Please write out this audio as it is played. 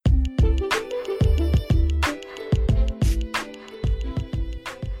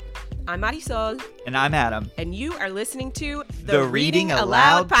I'm Marisol. And I'm Adam. And you are listening to The Reading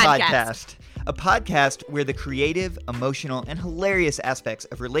Aloud Podcast. A podcast where the creative, emotional, and hilarious aspects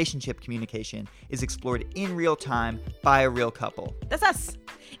of relationship communication is explored in real time by a real couple. That's us.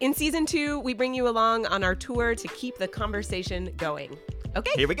 In Season 2, we bring you along on our tour to keep the conversation going.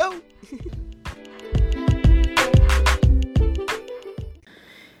 Okay. Here we go.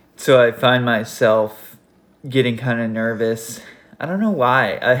 So I find myself getting kind of nervous. I don't know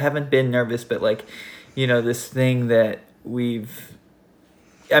why. I haven't been nervous, but this thing that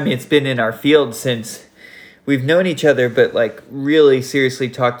it's been in our field since we've known each other, but really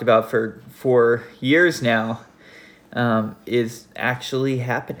seriously talked about for 4 years now, is actually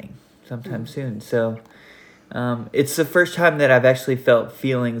happening sometime soon. So it's the first time that I've actually felt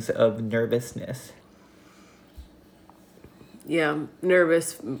feelings of nervousness. Yeah,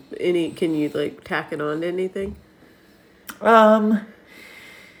 nervous. Can you tack it on to anything?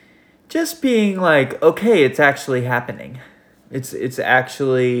 Just being okay, it's actually happening. It's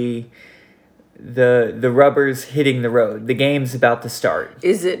actually the rubber's hitting the road. The game's about to start.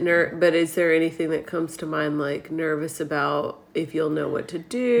 Is it but is there anything that comes to mind nervous about if you'll know what to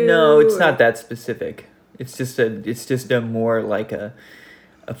do? No, it's not that specific. It's just a more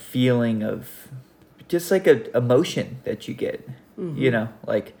a feeling of just a emotion that you get.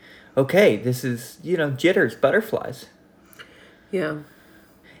 Mm-hmm. Okay, this is jitters, butterflies. Yeah.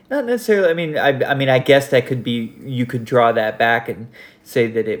 Not necessarily. I guess that could be. You could draw that back and say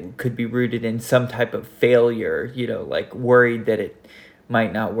that it could be rooted in some type of failure. Worried that it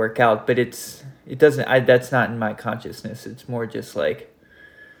might not work out. But it doesn't. That's not in my consciousness. It's more just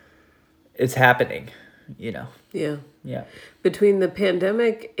it's happening. Yeah. Yeah. Between the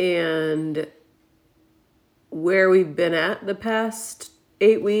pandemic and where we've been at the past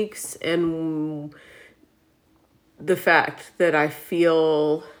 8 weeks, and the fact that I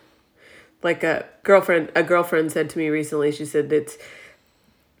feel like a girlfriend said to me recently, she said that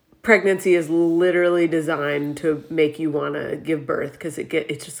pregnancy is literally designed to make you want to give birth because it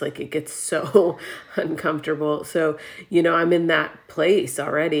gets so uncomfortable. So, I'm in that place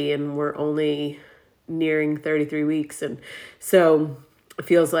already, and we're only nearing 33 weeks. And so it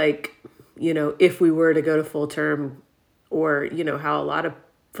feels like, if we were to go to full term, or, how a lot of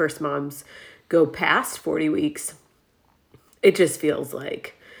first moms go past 40 weeks, it just feels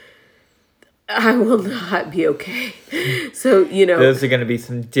like I will not be okay. So, those are going to be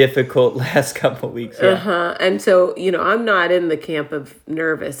some difficult last couple of weeks. Yeah. And so, I'm not in the camp of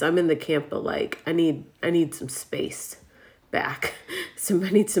nervous. I'm in the camp of I need some space back. I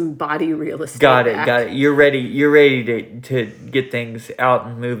need some body real estate. Got it. You're ready to get things out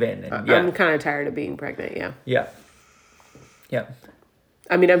and move in. And, I'm kind of tired of being pregnant. Yeah. Yeah.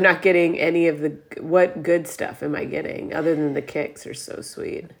 I'm not getting any of what good stuff am I getting other than the kicks are so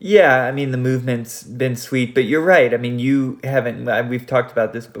sweet. Yeah, the movement's been sweet, but you're right. You haven't, we've talked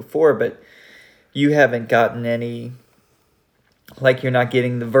about this before, but you haven't gotten any, you're not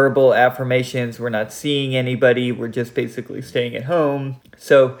getting the verbal affirmations. We're not seeing anybody. We're just basically staying at home.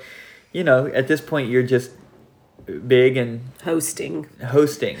 So, at this point, you're just big and hosting.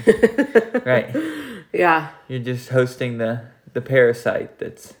 Right. Yeah. You're just hosting the parasite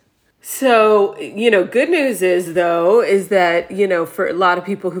that's... So, good news is that, for a lot of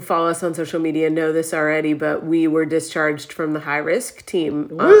people who follow us on social media know this already, but we were discharged from the high risk team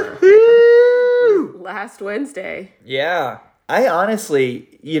last Wednesday. Yeah. I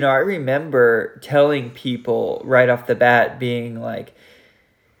honestly, I remember telling people right off the bat, being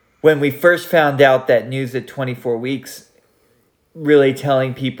when we first found out that news at 24 weeks, really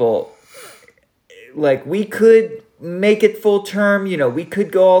telling people, we could make it full term, we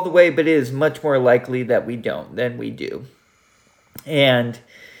could go all the way, but it is much more likely that we don't than we do. And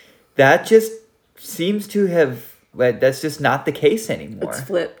that just seems to have, that's just not the case anymore. It's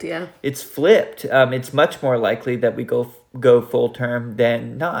flipped, yeah. It's flipped. It's much more likely that we go full term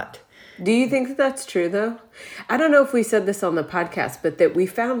than not. Do you think that that's true, though? I don't know if we said this on the podcast, but that we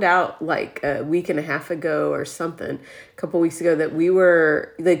found out a week and a half ago or something, a couple weeks ago, that we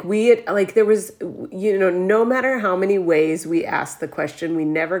were there was, no matter how many ways we asked the question, we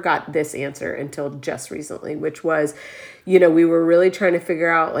never got this answer until just recently, which was, we were really trying to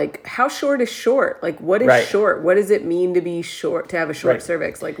figure out how short is short? What is right. short? What does it mean to be short, to have a short right.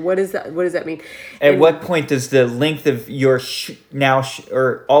 cervix? What does that mean? At what point does the length of your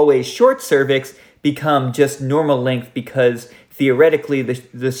or always short cervix become just normal length, because theoretically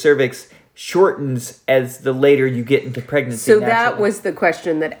the cervix shortens as the later you get into pregnancy. So that was the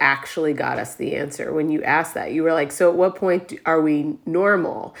question that actually got us the answer. When you asked that, you were like, so at what point are we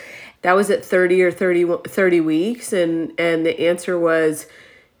normal? That was at 30 or 30 weeks. And the answer was,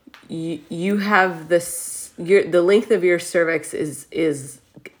 you have this, the length of your cervix is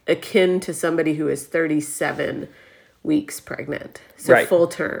akin to somebody who is 37 weeks pregnant. So Right. full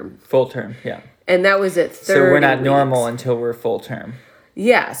term. Full term, yeah. And that was at 30 So we're not weeks. normal until we're full term.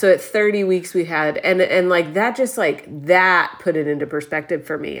 Yeah, so at 30 weeks we had, and like that just like, that put it into perspective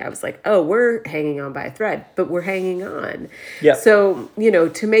for me. I was like, oh, we're hanging on by a thread, but we're hanging on. Yeah. So,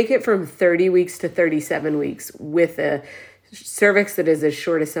 to make it from 30 weeks to 37 weeks with a cervix that is as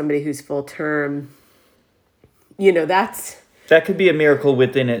short as somebody who's full term, that's... That could be a miracle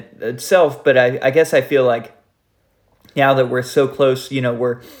within itself, but I guess I feel like now that we're so close,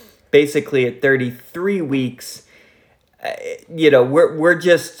 we're basically at 33 weeks, we're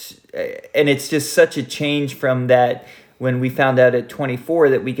just, and it's just such a change from that when we found out at 24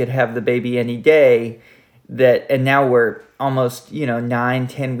 that we could have the baby any day, and now we're almost,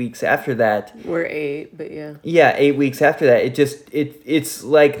 9-10 weeks after that. We're 8, but yeah. Yeah, 8 weeks after that. It's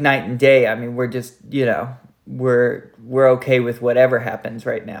like night and day. I mean, we're just, we're okay with whatever happens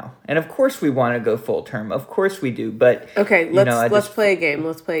right now. And of course we want to go full term. Of course we do. But okay, let's play a game.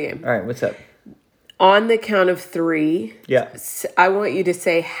 Let's play a game. All right, what's up? On the count of 3, Yeah. I want you to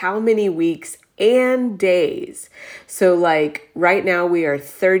say how many weeks and days. So like right now we are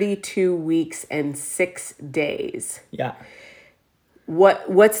 32 weeks and 6 days. Yeah.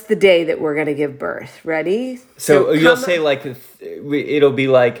 What's the day that we're going to give birth? Ready? So you'll say like it'll be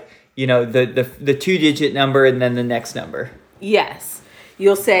like, the 2-digit number and then the next number. Yes.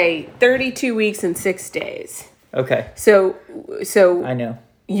 You'll say 32 weeks and 6 days. Okay. So I know.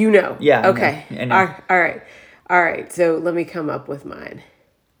 Yeah. Okay. I know. All right. So let me come up with mine.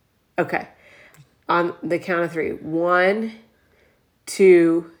 Okay. On the count of 3. 1,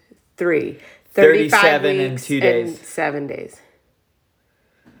 2, 3. 37 weeks and 2 days. And 7 days.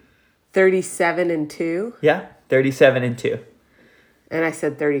 37 and 2? Yeah, 37 and 2. And I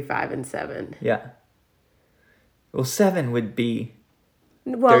said 35 and 7. Yeah. Well, 7 would be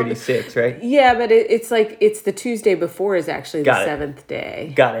 36, right? Yeah, but it's like, it's the Tuesday before is actually the 7th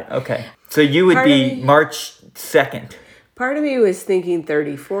day. Got it. Okay. So you would be March 2nd. Part of me was thinking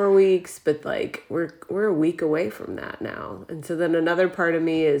 34 weeks, but like we're a week away from that now. And so then another part of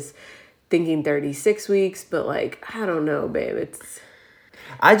me is thinking 36 weeks, but like, I don't know, babe. It's...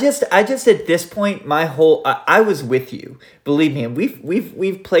 I just at this point, I was with you. Believe me, and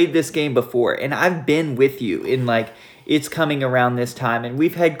we've played this game before, and I've been with you in like, it's coming around this time, and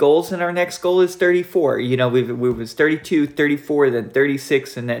we've had goals, and our next goal is 34. We was 32, 34, then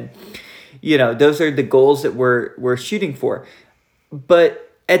 36, and then, those are the goals that we're shooting for.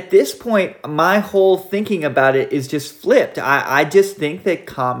 But at this point, my whole thinking about it is just flipped. I just think that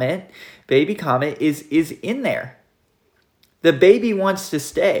baby Comet is in there. The baby wants to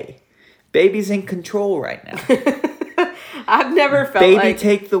stay. Baby's in control right now. I've never felt baby,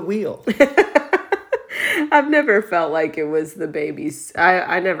 take the wheel. I've never felt like it was the baby's.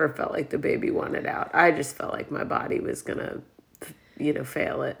 I never felt like the baby wanted out. I just felt like my body was gonna,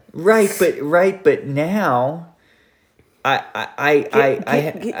 fail it. Right, but now, I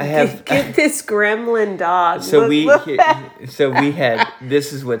have get this gremlin dog. So we had.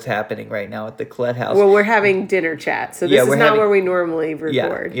 This is what's happening right now at the Klett house. Well, we're having dinner chat, so this is not where we normally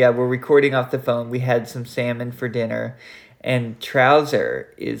record. Yeah, we're recording off the phone. We had some salmon for dinner, and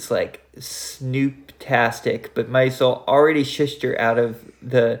Trouser is like Snoop-tastic, but Maisel already shushed her out of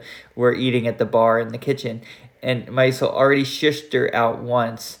we're eating at the bar in the kitchen, and Maisel already shushed her out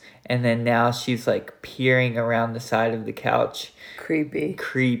once, and then now she's like peering around the side of the couch. Creepy.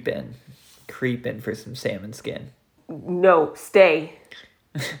 Creeping for some salmon skin. No, stay.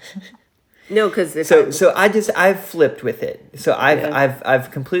 No, because I've flipped with it. So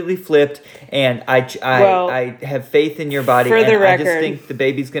I've completely flipped, and I have faith in your body, and I just think the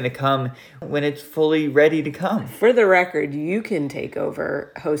baby's going to come when it's fully ready to come. For the record, you can take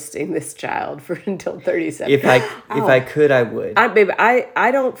over hosting this child until 37. If I could, I would.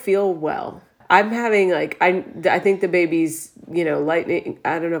 I don't feel well. I'm having I think the baby's lightning.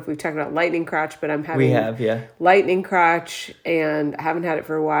 I don't know if we've talked about lightning crotch, but I'm having lightning crotch, and I haven't had it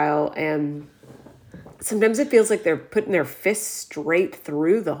for a while. And sometimes it feels like they're putting their fists straight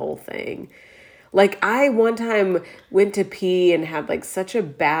through the whole thing. Like I one time went to pee and had like such a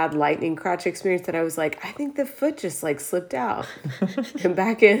bad lightning crotch experience that I was like, I think the foot just like slipped out and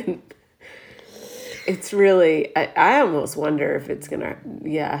back in. It's really, I almost wonder if it's gonna,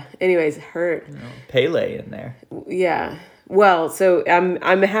 anyways, hurt. Pele in there. Yeah. Well, so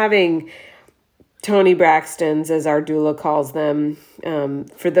I'm having Tony Braxton's, as our doula calls them.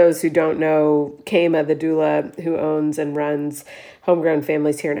 For those who don't know, Kama, the doula who owns and runs Homegrown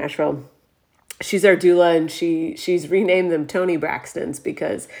Families here in Asheville, she's our doula, and she's renamed them Tony Braxtons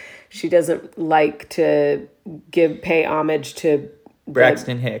because she doesn't like to pay homage to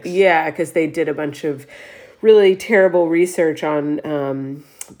Braxton Hicks. Yeah, because they did a bunch of really terrible research on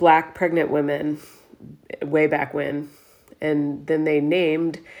Black pregnant women way back when, and then they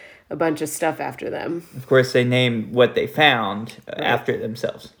named a bunch of stuff after them. Of course, they named what they found after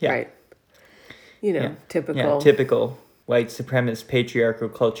themselves. Yeah. Right. Typical. Yeah, typical white supremacist patriarchal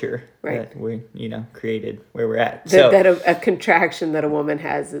culture that we, created where we're at. That a contraction that a woman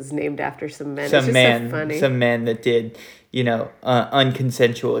has is named after some men. Some men that did,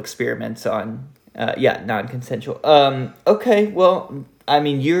 unconsensual experiments on, non-consensual. Okay, well, I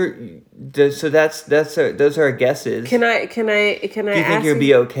mean, those are our guesses. Can I Do you think you'll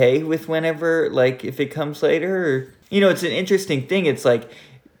be okay with whenever, like, if it comes later? Or, it's an interesting thing. It's like,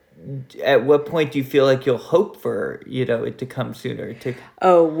 at what point do you feel like you'll hope for, it to come sooner?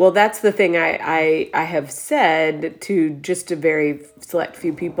 Oh, well, that's the thing I have said to just a very select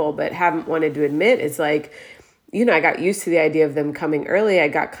few people, but haven't wanted to admit. It's like, I got used to the idea of them coming early. I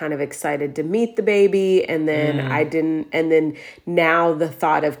got kind of excited to meet the baby, and then I didn't. And then now the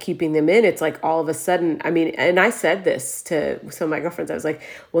thought of keeping them in, it's like all of a sudden, I mean, and I said this to some of my girlfriends. I was like,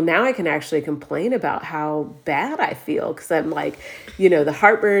 well, now I can actually complain about how bad I feel, because I'm like, the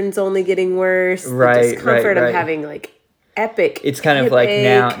heartburn's only getting worse. Right, the discomfort, right. I'm having like epic. It's kind of like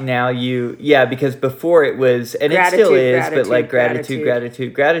now because before it was, and it still is, but like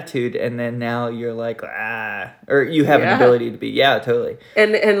gratitude, and then now you're like, or you have an ability to be, totally.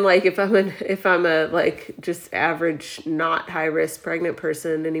 And like if I'm a like just average, not high risk pregnant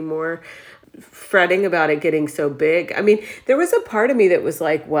person anymore, fretting about it getting so big. I mean, there was a part of me that was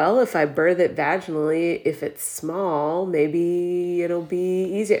like, well, if I birth it vaginally, if it's small, maybe it'll be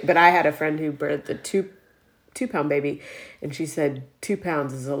easier. But I had a friend who birthed a 2-pound baby, and she said 2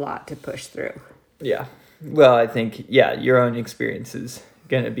 pounds is a lot to push through. Yeah. Well, I think, your own experience is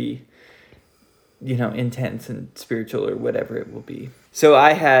going to be, intense and spiritual or whatever it will be. So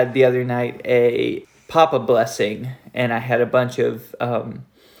I had the other night a Papa blessing, and I had a bunch of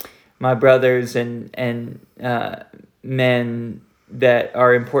my brothers and men that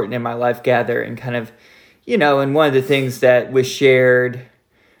are important in my life gather, and kind of, and one of the things that was shared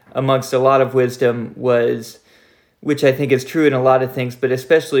amongst a lot of wisdom was, which I think is true in a lot of things, but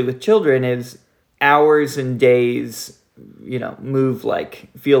especially with children, is hours and days,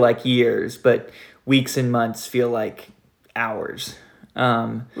 feel like years, but weeks and months feel like hours.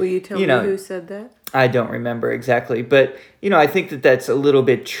 Will you tell me who said that? I don't remember exactly, but, I think that that's a little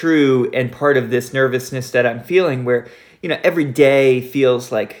bit true, and part of this nervousness that I'm feeling where, every day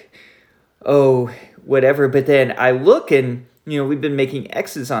feels like, oh, whatever, but then I look and, we've been making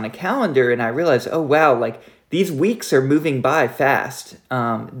X's on a calendar, and I realize, oh, wow, like, these weeks are moving by fast.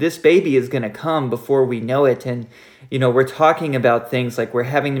 This baby is going to come before we know it. And, we're talking about things like we're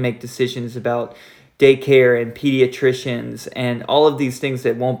having to make decisions about daycare and pediatricians and all of these things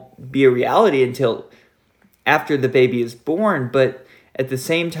that won't be a reality until after the baby is born. But at the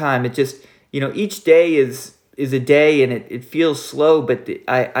same time, it just, each day is a day, and it feels slow, but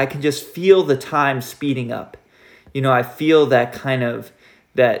I can just feel the time speeding up. I feel that kind of,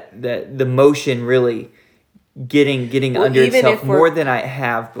 that the motion really getting under itself more than I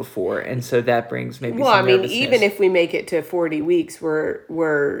have before, and so that brings maybe some nervousness. Even if we make it to 40 weeks, we're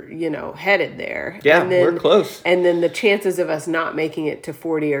headed there. Yeah, we're close. And then the chances of us not making it to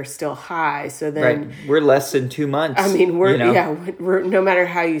 40 are still high. So then we're less than 2 months. I mean, we're no matter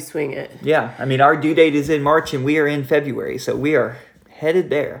how you swing it. Yeah, I mean, our due date is in March, and we are in February, so we are headed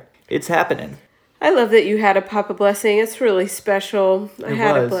there. It's happening. I love that you had a Papa blessing. It's really special. I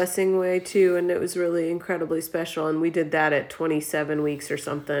had a blessing way too, and it was really incredibly special. And we did that at 27 weeks or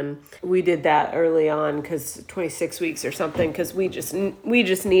something. We did that early on, because 26 weeks or something, because I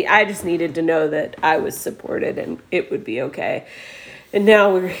just needed to know that I was supported and it would be okay. And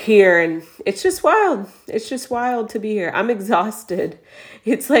now we're here, and it's just wild. It's just wild to be here. I'm exhausted.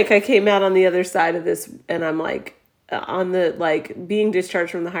 It's like I came out on the other side of this, and I'm like, on the, like, being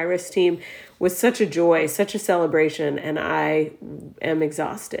discharged from the high risk team was such a joy, such a celebration, and I am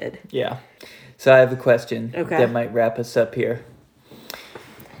exhausted. Yeah. So I have a question that might wrap us up here.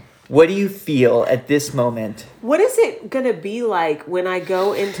 What do you feel at this moment? What is it gonna be like when I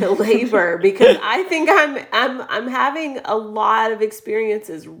go into labor? Because I think I'm having a lot of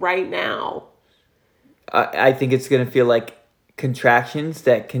experiences right now. I think it's gonna feel like contractions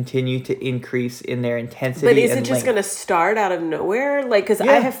that continue to increase in their intensity. But is it just going to start out of nowhere? Like, because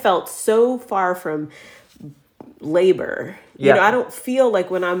I have felt so far from labor. I don't feel like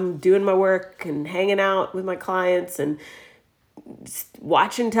when I'm doing my work and hanging out with my clients and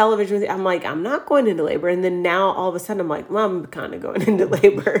watching television with you. I'm like, I'm not going into labor. And then now all of a sudden I'm like, well, I'm kind of going into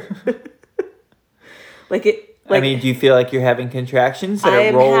labor. I mean, do you feel like you're having contractions that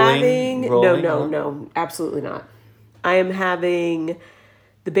are rolling? No, absolutely not. I am having,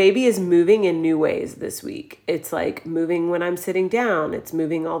 the baby is moving in new ways this week. It's like moving when I'm sitting down. It's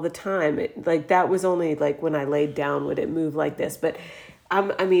moving all the time. That was only like when I laid down would it move like this. But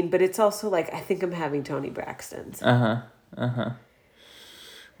but it's also like, I think I'm having Tony Braxton's.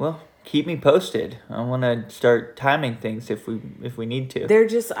 Well, keep me posted. I want to start timing things if we need to. They're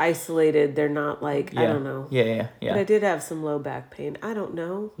just isolated. They're not like, yeah. I don't know. Yeah. But I did have some low back pain. I don't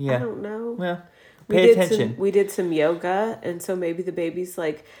know. Yeah. I don't know. Well, pay attention. We did some yoga, and so maybe the baby's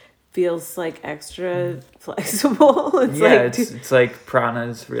like feels like extra flexible. It's like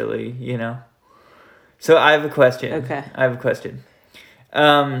prana's really, So I have a question. Okay.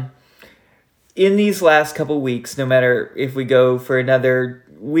 In these last couple weeks, no matter if we go for another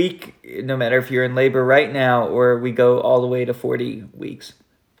week, no matter if you're in labor right now or we go all the way to 40 weeks,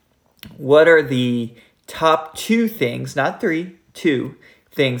 what are the top 2 things, not 3, 2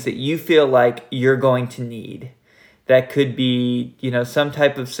 things that you feel like you're going to need? That could be, some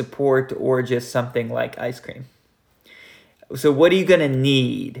type of support or just something like ice cream. So what are you going to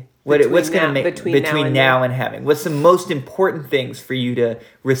need? What's going to make between now and having? What's the most important things for you to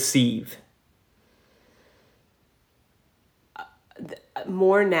receive?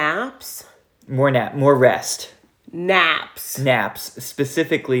 More naps. More rest. Naps.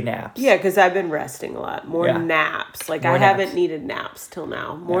 Specifically naps. Yeah, because I've been resting a lot. More naps. I haven't needed naps till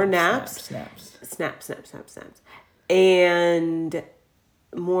now. More naps. Snaps. And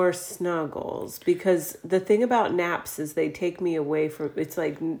more snuggles. Because the thing about naps is they take me away from, it's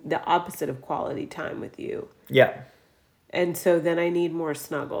like the opposite of quality time with you. Yeah. And so then I need more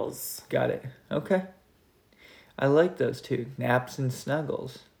snuggles. Got it. Okay. I like those 2. Naps and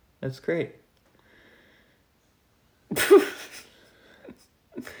snuggles. That's great. You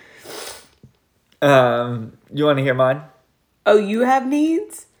want to hear mine? Oh, you have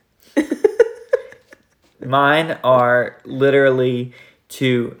needs? Mine are literally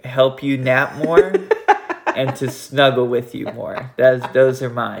to help you nap more and to snuggle with you more. Those are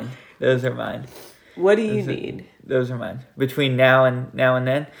mine. What do you need? Those are mine. Between now and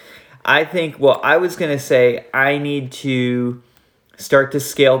then, I think, I was going to say I need to start to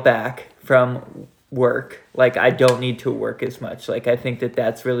scale back from work. I don't need to work as much. I think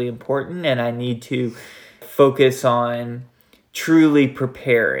that's really important, and I need to focus on truly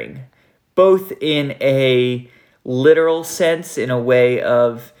preparing, both in a literal sense, in a way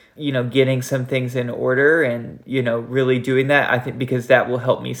of, getting some things in order and, really doing that. I think because that will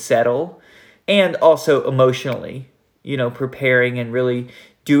help me settle, and also emotionally, preparing and really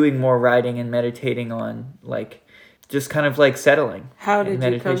doing more writing and meditating on just kind of settling. How did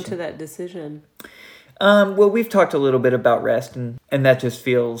you come to that decision? We've talked a little bit about rest and that just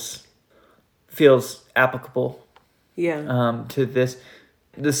feels applicable. Yeah. To this.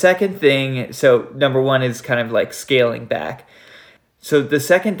 The second thing, so number 1 is kind of scaling back. So the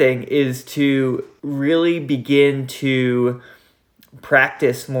second thing is to really begin to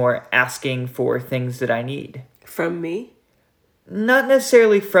practice more asking for things that I need. From me? Not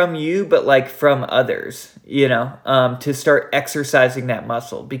necessarily from you, but from others, to start exercising that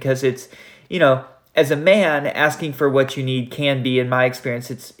muscle, because it's, as a man, asking for what you need can be, in my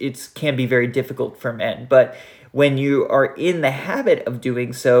experience, it can be very difficult for men. But when you are in the habit of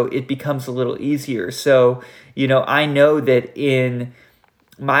doing so, it becomes a little easier. So, I know that in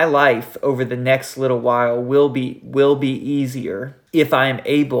my life over the next little while will be easier if I am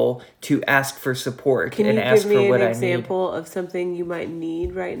able to ask for support and ask for what I need. Can you give me an example of something you might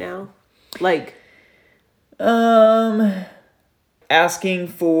need right now? Asking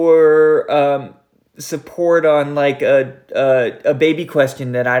for support on a baby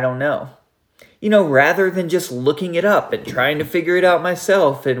question that I don't know. Rather than just looking it up and trying to figure it out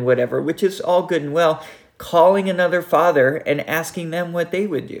myself and whatever, which is all good and well, calling another father and asking them what they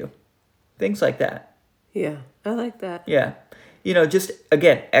would do. Things like that. Yeah, I like that. Yeah. Just,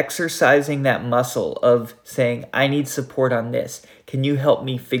 again, exercising that muscle of saying, I need support on this. Can you help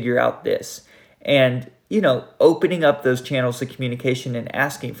me figure out this? And, opening up those channels of communication and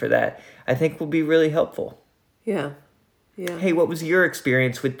asking for that, I think will be really helpful. Yeah. Yeah. Hey, what was your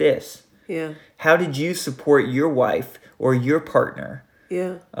experience with this? Yeah. How did you support your wife or your partner?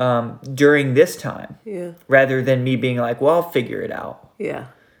 Yeah. During this time? Yeah. Rather than me being like, well, I'll figure it out. Yeah.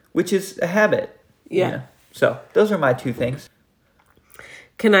 Which is a habit. Yeah. So those are my 2 things.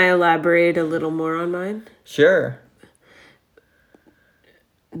 Can I elaborate a little more on mine? Sure.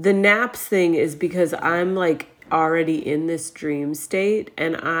 The naps thing is because I'm already in this dream state,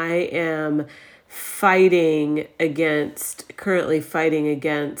 and I am currently fighting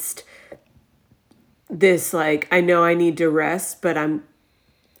against this, like, I know I need to rest, but I'm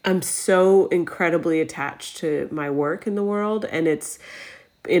so incredibly attached to my work in the world, and it's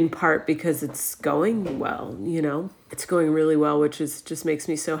in part because it's going well, it's going really well, which just makes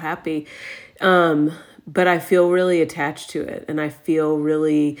me so happy. But I feel really attached to it, and I feel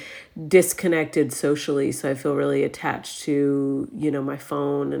really disconnected socially. So I feel really attached to, my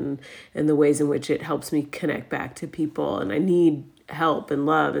phone and the ways in which it helps me connect back to people. And I need help and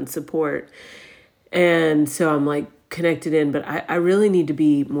love and support. And so I'm like connected in, but I really need to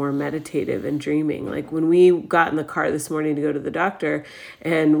be more meditative and dreaming. Like when we got in the car this morning to go to the doctor,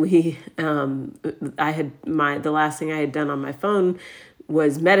 and the last thing I had done on my phone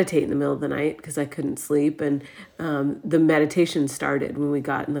was meditate in the middle of the night because I couldn't sleep. And the meditation started when we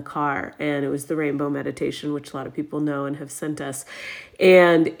got in the car, and it was the rainbow meditation, which a lot of people know and have sent us.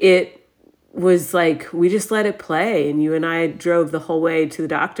 And it was like, we just let it play, and you and I drove the whole way to the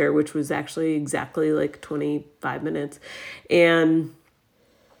doctor, which was actually exactly like 25 minutes. And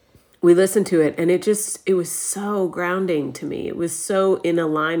we listened to it, and it was so grounding to me. It was so in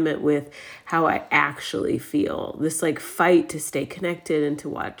alignment with how I actually feel. This like fight to stay connected and to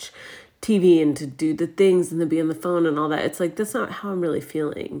watch TV and to do the things and to be on the phone and all that. It's like, that's not how I'm really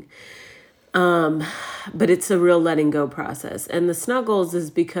feeling. But it's a real letting go process. And the snuggles is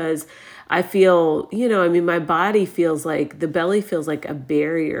because I feel, my body feels like, the belly feels like a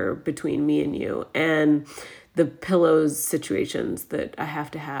barrier between me and you. And the pillows situations that I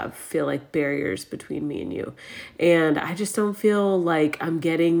have to have feel like barriers between me and you. And I just don't feel like I'm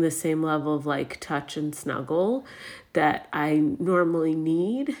getting the same level of like touch and snuggle that I normally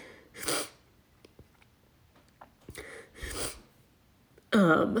need.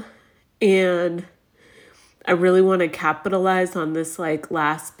 And I really want to capitalize on this like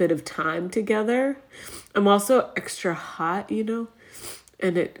last bit of time together. I'm also extra hot,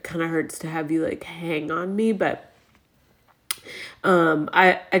 and it kind of hurts to have you like hang on me, but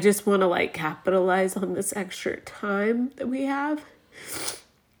I just want to like capitalize on this extra time that we have.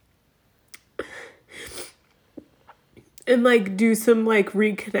 And like do some like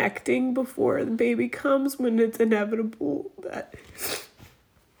reconnecting before the baby comes, when it's inevitable that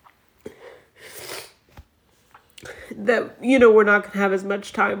we're not going to have as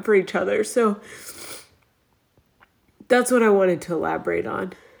much time for each other. So that's what I wanted to elaborate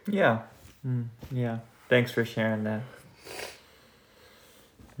on. Yeah. Yeah. Thanks for sharing that.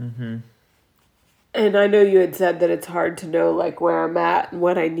 And I know you had said that it's hard to know like where I'm at and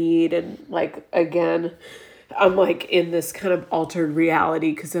what I need. And like, again, I'm like in this kind of altered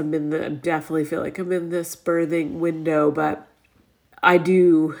reality because I definitely feel like I'm in this birthing window, but I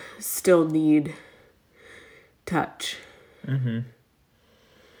do still need touch. And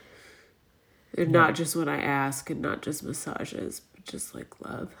not just when I ask, and not just massages, but just like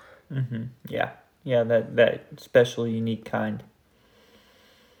love. Yeah. That special, unique kind.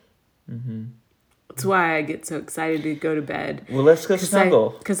 That's why I get so excited to go to bed. Well, let's go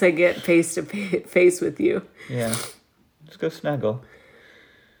snuggle. Because I get face to face with you. Yeah. Let's go snuggle.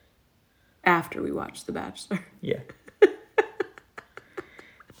 After we watch The Bachelor. Yeah.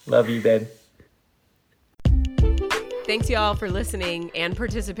 Love you, babe. Thanks, y'all, for listening and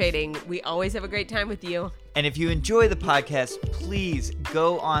participating. We always have a great time with you. And if you enjoy the podcast, please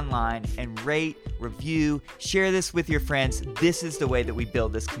go online and rate, review, share this with your friends. This is the way that we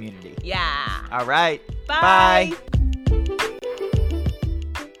build this community. Yeah. All right. Bye. Bye.